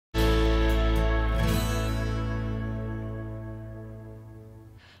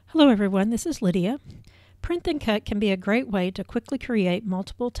Hello everyone, this is Lydia. Print and cut can be a great way to quickly create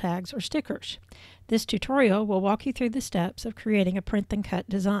multiple tags or stickers. This tutorial will walk you through the steps of creating a print and cut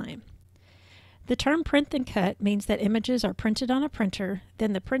design. The term print and cut means that images are printed on a printer,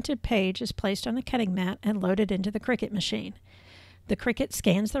 then the printed page is placed on a cutting mat and loaded into the Cricut machine. The Cricut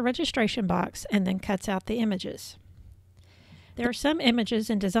scans the registration box and then cuts out the images. There are some images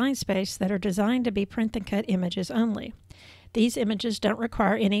in Design Space that are designed to be print and cut images only. These images don't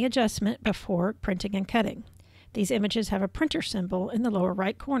require any adjustment before printing and cutting. These images have a printer symbol in the lower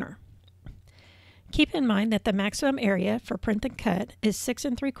right corner. Keep in mind that the maximum area for print and cut is 6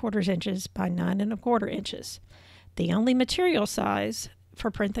 3/4 inches by 9 1/4 inches. The only material size for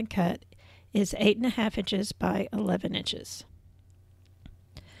print and cut is 8 1/2 inches by 11 inches.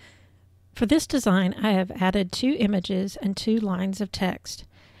 For this design, I have added 2 images and 2 lines of text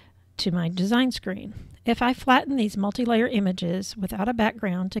to my design screen. If I flatten these multi-layer images without a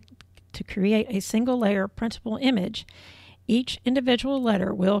background to create a single layer printable image, each individual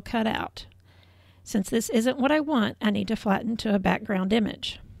letter will cut out. Since this isn't what I want, I need to flatten to a background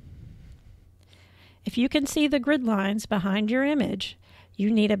image. If you can see the grid lines behind your image,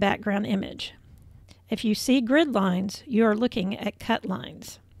 you need a background image. If you see grid lines, you are looking at cut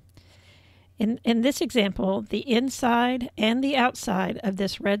lines. In this example, the inside and the outside of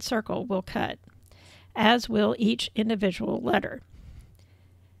this red circle will cut, as will each individual letter.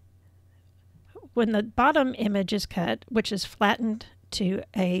 When the bottom image is cut, which is flattened to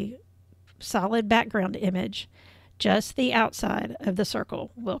a solid background image, just the outside of the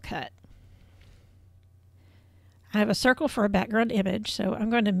circle will cut. I have a circle for a background image, so I'm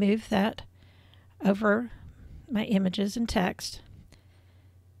going to move that over my images and text.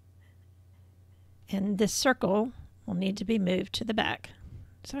 And this circle will need to be moved to the back.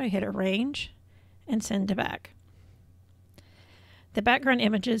 So I hit Arrange and Send to Back. The background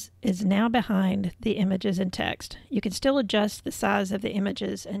images is now behind the images and text. You can still adjust the size of the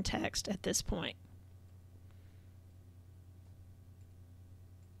images and text at this point.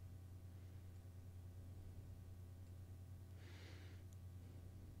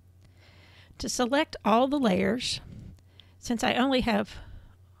 To select all the layers, since I only have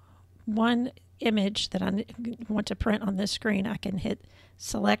one image that I want to print on this screen, I can hit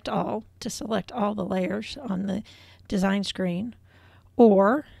Select All to select all the layers on the design screen,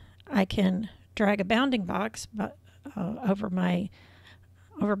 or I can drag a bounding box over my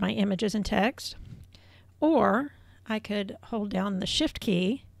images and text, or I could hold down the Shift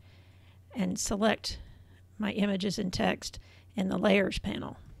key and select my images and text in the Layers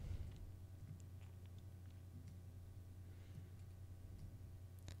panel.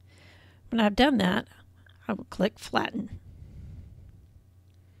 When I've done that, I will click Flatten.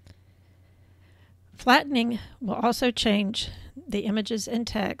 Flattening will also change the images and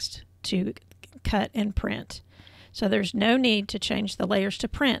text to cut and print. So there's no need to change the layers to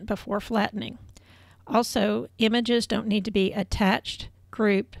print before flattening. Also, images don't need to be attached,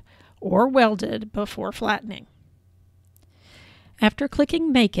 grouped, or welded before flattening. After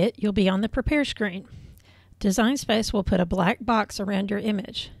clicking Make It, you'll be on the Prepare screen. Design Space will put a black box around your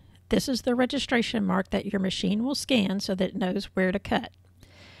image. This is the registration mark that your machine will scan so that it knows where to cut.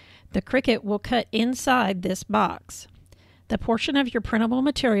 The Cricut will cut inside this box. The portion of your printable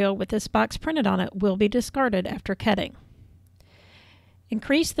material with this box printed on it will be discarded after cutting.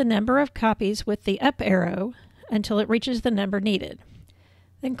 Increase the number of copies with the up arrow until it reaches the number needed.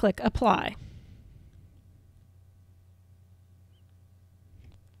 Then click Apply.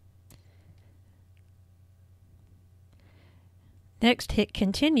 Next, hit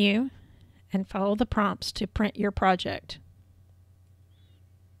Continue and follow the prompts to print your project.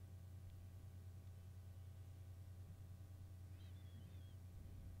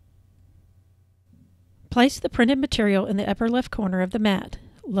 Place the printed material in the upper left corner of the mat.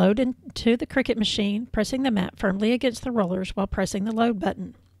 Load into the Cricut machine, pressing the mat firmly against the rollers while pressing the Load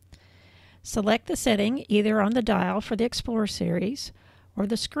button. Select the setting either on the dial for the Explorer series or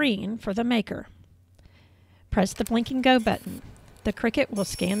the screen for the Maker. Press the blinking Go button. The Cricut will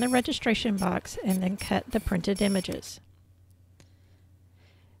scan the registration box and then cut the printed images.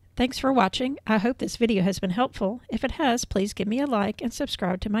 Thanks for watching. I hope this video has been helpful. If it has, please give me a like and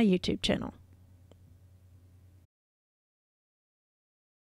subscribe to my YouTube channel.